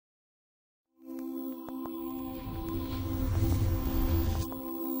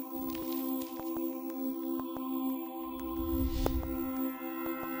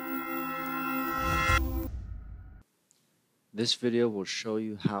This video will show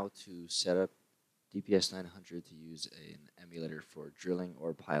you how to set up DPS900 to use an emulator for drilling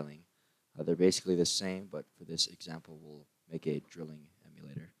or piling. They're basically the same, but for this example, we'll make a drilling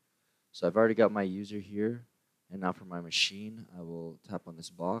emulator. So I've already got my user here, and now for my machine, I will tap on this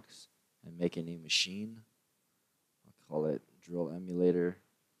box and make a new machine. I'll call it Drill Emulator.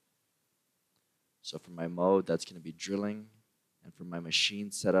 So for my mode, that's going to be drilling, and for my machine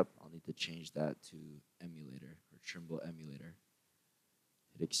setup, I'll need to change that to emulator or Trimble Emulator.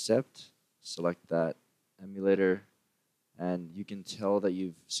 Hit accept, select that emulator, and you can tell that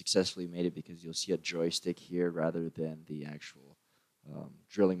you've successfully made it because you'll see a joystick here rather than the actual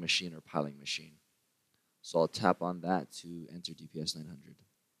drilling machine or piling machine. So I'll tap on that to enter DPS900.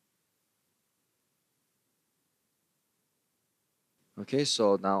 Okay,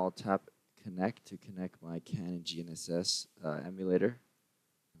 so now I'll tap connect to connect my Canon GNSS emulator.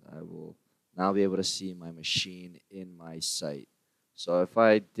 I will now be able to see my machine in my site. So if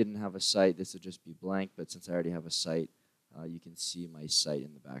I didn't have a site, this would just be blank, but since I already have a site, you can see my site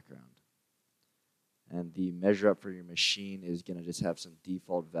in the background. And the measure up for your machine is going to just have some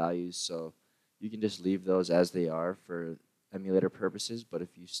default values, so you can just leave those as they are for emulator purposes, but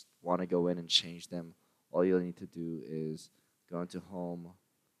if you want to go in and change them, all you'll need to do is go into Home,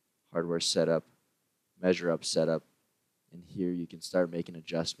 Hardware Setup, Measure Up Setup, and here you can start making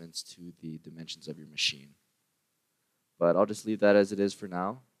adjustments to the dimensions of your machine. But I'll just leave that as it is for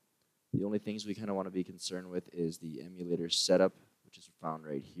now. The only things we kind of want to be concerned with is the Emulator Setup, which is found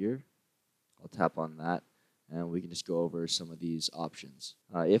right here. I'll tap on that, and we can just go over some of these options.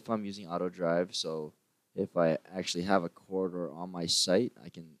 If I'm using auto drive, so if I actually have a corridor on my site, I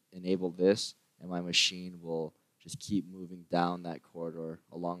can enable this, and my machine will just keep moving down that corridor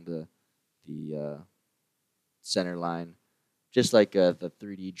along the center line, just like the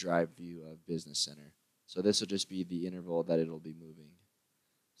 3D drive view of Business Center. So this will just be the interval that it'll be moving.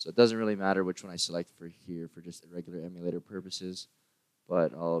 So it doesn't really matter which one I select for here for just regular emulator purposes,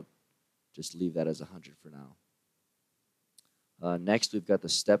 but I'll just leave that as 100 for now. Next, we've got the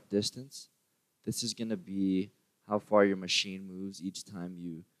step distance. This is going to be how far your machine moves each time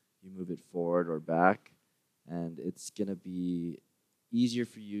you move it forward or back. And it's going to be easier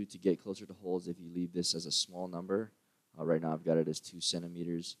for you to get closer to holes if you leave this as a small number. Right now I've got it as 2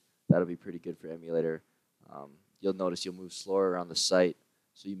 centimeters. That'll be pretty good for emulator. You'll notice you'll move slower around the site,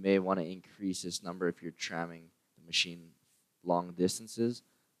 so you may want to increase this number if you're tramming the machine long distances,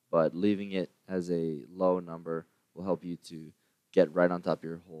 but leaving it as a low number will help you to get right on top of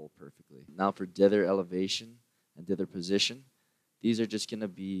your hole perfectly. Now for dither elevation and dither position, these are just going to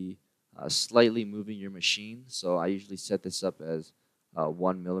be slightly moving your machine. So I usually set this up as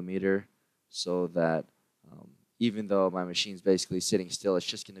 1 millimeter so that even though my machine's basically sitting still, it's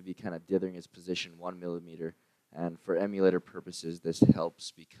just going to be kind of dithering its position 1 millimeter. And for emulator purposes, this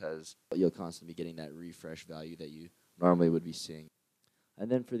helps because you'll constantly be getting that refresh value that you normally would be seeing. And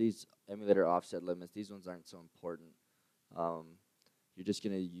then for these emulator offset limits, these ones aren't so important. You're just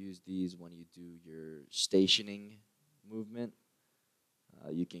going to use these when you do your stationing movement.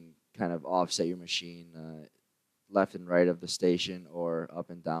 You can kind of offset your machine left and right of the station or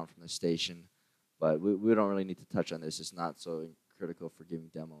up and down from the station. But we don't really need to touch on this. It's not so critical for giving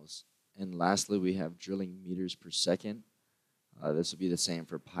demos. And lastly, we have drilling meters per second. This will be the same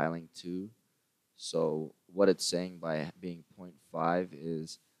for piling too. So what it's saying by being 0.5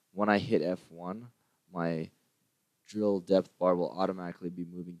 is when I hit F1, my drill depth bar will automatically be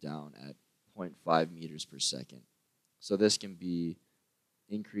moving down at 0.5 meters per second. So this can be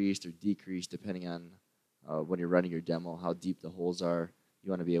increased or decreased depending on when you're running your demo, how deep the holes are.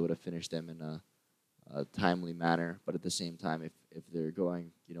 You want to be able to finish them in a timely manner, but at the same time, if they're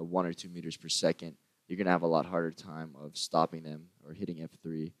going 1 or 2 meters per second, you're going to have a lot harder time of stopping them or hitting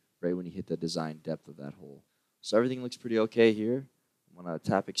F3 right when you hit the design depth of that hole. So everything looks pretty okay here. I'm going to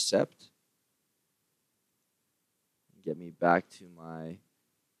tap accept. Get me back to my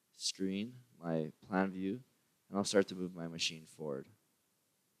screen, my plan view, and I'll start to move my machine forward.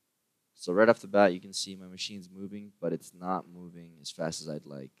 So right off the bat, you can see my machine's moving, but it's not moving as fast as I'd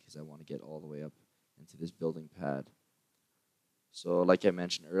like because I want to get all the way up into this building pad. So like I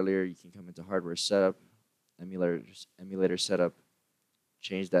mentioned earlier, you can come into Hardware Setup, Emulator Setup,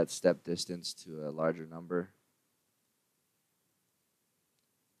 change that step distance to a larger number.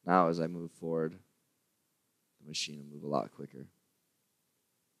 Now as I move forward, the machine will move a lot quicker.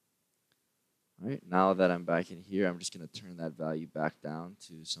 All right, now that I'm back in here, I'm just going to turn that value back down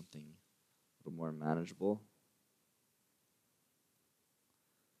to something a little more manageable.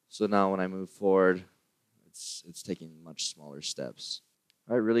 So now when I move forward, it's taking much smaller steps.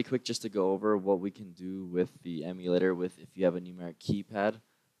 All right, really quick just to go over what we can do with the emulator if you have a numeric keypad.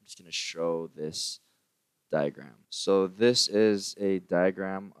 I'm just going to show this diagram. So this is a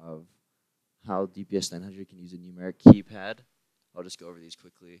diagram of how DPS900 can use a numeric keypad. I'll just go over these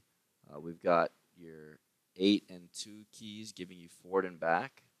quickly. We've got your 8 and 2 keys giving you forward and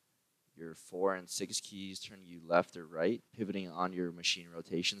back. Your 4 and 6 keys turning you left or right, pivoting on your machine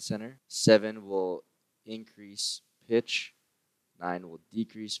rotation center. 7 will increase pitch. 9 will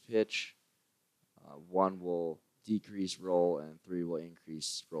decrease pitch. 1 will decrease roll, and 3 will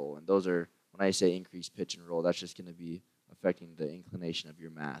increase roll. And those are, when I say increase pitch and roll, that's just going to be affecting the inclination of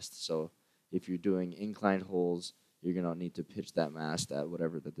your mast. So if you're doing inclined holes, you're going to need to pitch that mast at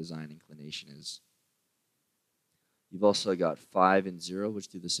whatever the design inclination is. You've also got 5 and 0, which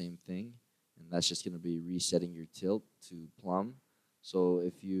do the same thing, and that's just going to be resetting your tilt to plumb. So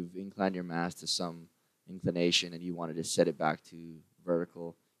if you've inclined your mast to some inclination and you wanted to set it back to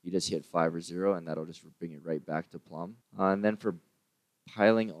vertical, you just hit 5 or 0, and that'll just bring it right back to plumb. And then for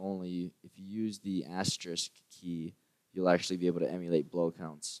piling only, if you use the asterisk key, you'll actually be able to emulate blow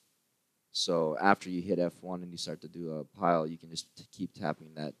counts. So after you hit F1 and you start to do a pile, you can just keep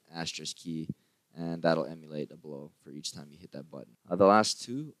tapping that asterisk key, and that'll emulate a blow for each time you hit that button. The last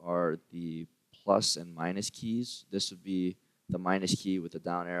two are the plus and minus keys. This would be the minus key with the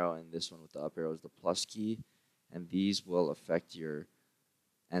down arrow, and this one with the up arrow is the plus key. And these will affect your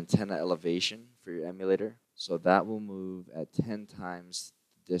antenna elevation for your emulator. So that will move at 10 times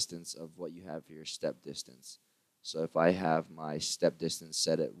the distance of what you have for your step distance. So if I have my step distance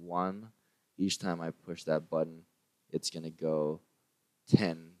set at 1, each time I push that button, it's going to go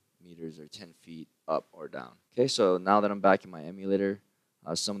 10 meters or 10 feet up or down. Okay, so now that I'm back in my emulator,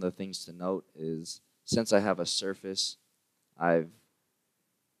 some of the things to note is since I have a surface,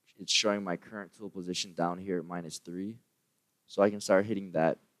 it's showing my current tool position down here at -3. So I can start hitting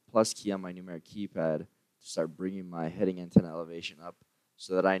that plus key on my numeric keypad to start bringing my heading antenna elevation up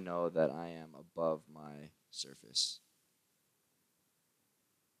so that I know that I am above my surface.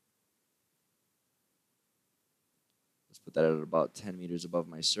 Let's put that at about 10 meters above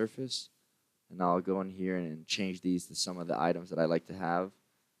my surface. And now I'll go in here and change these to some of the items that I like to have.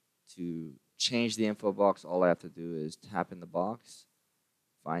 To change the info box, all I have to do is tap in the box,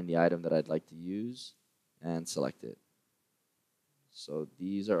 find the item that I'd like to use, and select it. So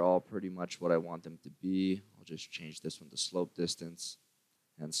these are all pretty much what I want them to be. I'll just change this one to slope distance.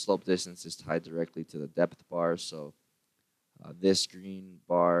 And slope distance is tied directly to the depth bar. So this green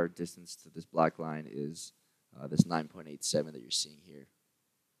bar distance to this black line is this 9.87 that you're seeing here.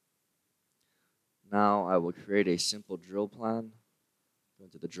 Now I will create a simple drill plan. Go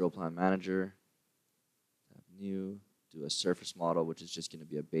into the drill plan manager, tap new, do a surface model, which is just going to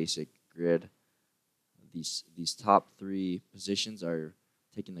be a basic grid. These top 3 positions are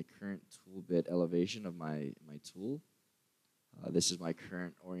taking the current tool bit elevation of my tool. This is my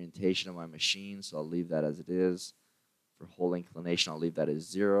current orientation of my machine, so I'll leave that as it is. For hole inclination, I'll leave that as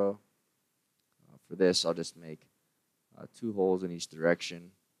 0. For this, I'll just make 2 holes in each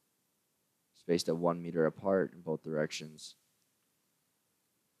direction, spaced at 1 meter apart in both directions.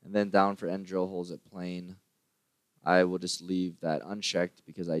 And then down for end drill holes at plane, I will just leave that unchecked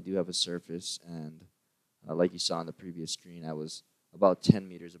because I do have a surface, and like you saw on the previous screen, I was about 10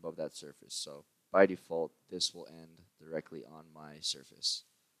 meters above that surface. So by default, this will end directly on my surface.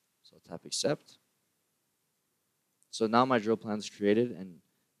 So I'll tap accept. So now my drill plan is created, and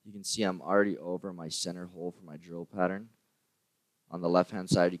you can see I'm already over my center hole for my drill pattern. On the left-hand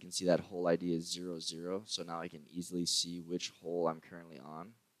side, you can see that hole ID is 0, 0. So now I can easily see which hole I'm currently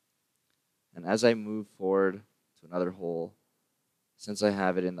on. And as I move forward to another hole, since I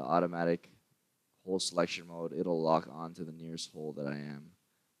have it in the automatic hole selection mode, it'll lock on to the nearest hole that I am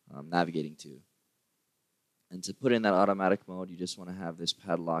navigating to. And to put in that automatic mode, you just want to have this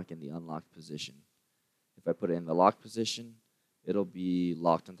padlock in the unlocked position. If I put it in the locked position, it'll be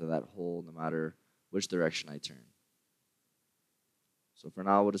locked into that hole no matter which direction I turn. So for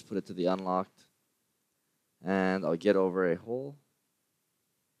now, we'll just put it to the unlocked, and I'll get over a hole,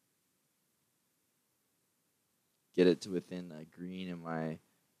 get it to within a green in my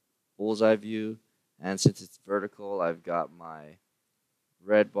bullseye view, and since it's vertical, I've got my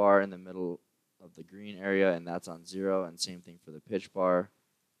red bar in the middle of the green area, and that's on 0, and same thing for the pitch bar.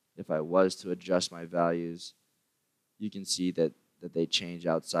 If I was to adjust my values, you can see that they change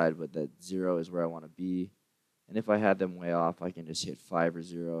outside, but that 0 is where I want to be. And if I had them way off, I can just hit 5 or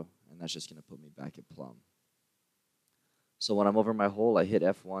 0, and that's just going to put me back at plumb. So when I'm over my hole, I hit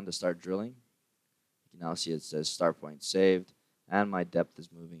F1 to start drilling. You can now see it says start point saved, and my depth is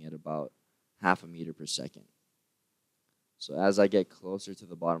moving at about 0.5 meters per second. So as I get closer to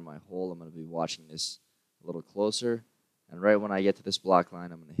the bottom of my hole, I'm going to be watching this a little closer. And right when I get to this block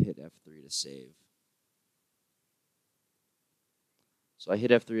line, I'm going to hit F3 to save. So I hit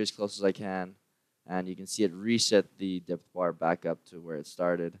F3 as close as I can, and you can see it reset the depth bar back up to where it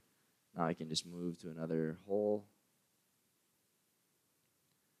started. Now I can just move to another hole,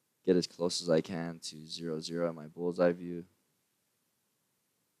 get as close as I can to 0, 0 in my bullseye view.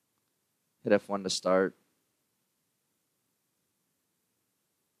 Hit F1 to start.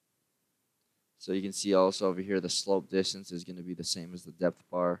 So you can see also over here the slope distance is going to be the same as the depth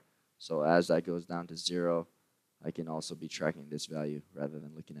bar. So as that goes down to 0, I can also be tracking this value rather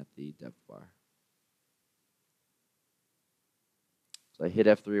than looking at the depth bar. So I hit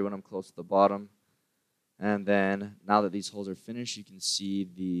F3 when I'm close to the bottom. And then now that these holes are finished, you can see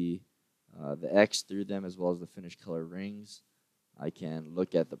the X through them as well as the finished color rings. I can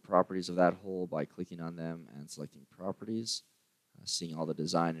look at the properties of that hole by clicking on them and selecting properties, seeing all the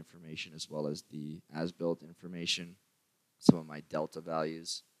design information as well as the as-built information, some of my delta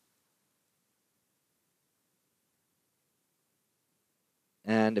values.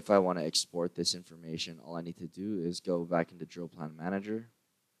 And if I want to export this information, all I need to do is go back into Drill Plan Manager,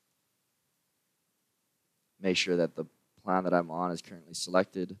 make sure that the plan that I'm on is currently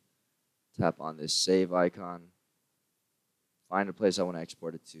selected, tap on this save icon, find a place I want to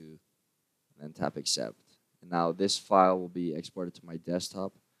export it to, and then tap accept. And now this file will be exported to my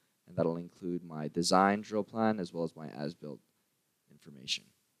desktop, and that'll include my design drill plan as well as my as-built information.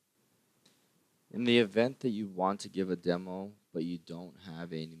 In the event that you want to give a demo, but you don't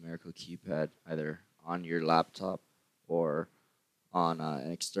have a numerical keypad either on your laptop or on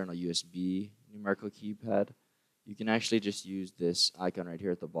an external USB numerical keypad, you can actually just use this icon right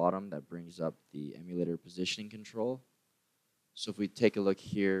here at the bottom that brings up the emulator positioning control. So if we take a look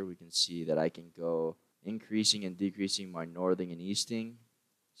here, we can see that I can go increasing and decreasing my northing and easting.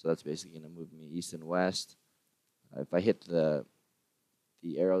 So that's basically going to move me east and west. If I hit the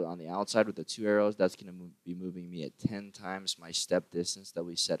arrow on the outside with the 2 arrows, that's going to be moving me at 10 times my step distance that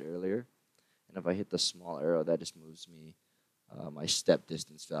we set earlier. And if I hit the small arrow, that just moves me my step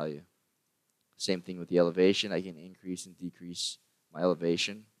distance value. Same thing with the elevation. I can increase and decrease my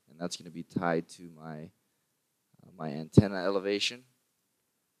elevation, and that's going to be tied to my antenna elevation.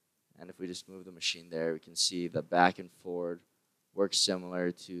 And if we just move the machine there, we can see the back and forward works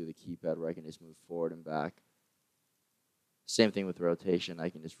similar to the keypad where I can just move forward and back. Same thing with rotation. I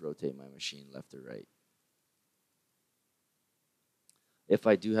can just rotate my machine left or right. If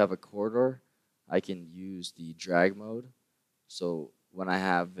I do have a corridor, I can use the drag mode. So when I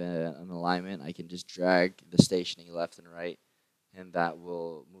have an alignment, I can just drag the stationing left and right, and that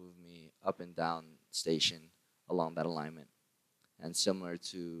will move me up and down station along that alignment. And similar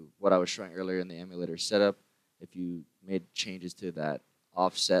to what I was showing earlier in the emulator setup, if you made changes to that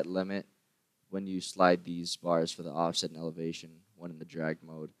offset limit, when you slide these bars for the offset and elevation, when in the drag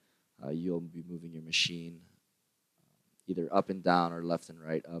mode, you'll be moving your machine either up and down or left and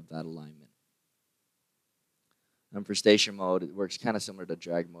right of that alignment. And for station mode, it works kind of similar to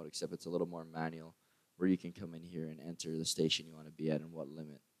drag mode, except it's a little more manual, where you can come in here and enter the station you want to be at and what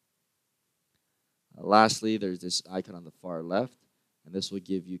limit. Lastly, there's this icon on the far left, and this will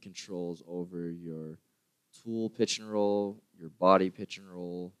give you controls over your tool pitch and roll, your body pitch and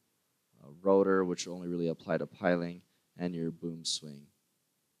roll, rotor, which will only really apply to piling, and your boom swing.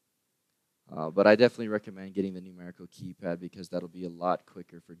 But I definitely recommend getting the numerical keypad because that'll be a lot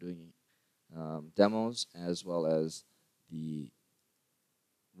quicker for doing demos, as well as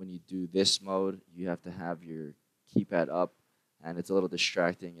when you do this mode, you have to have your keypad up, and it's a little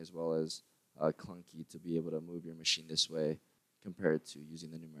distracting as well as clunky to be able to move your machine this way compared to using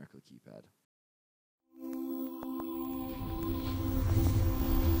the numerical keypad.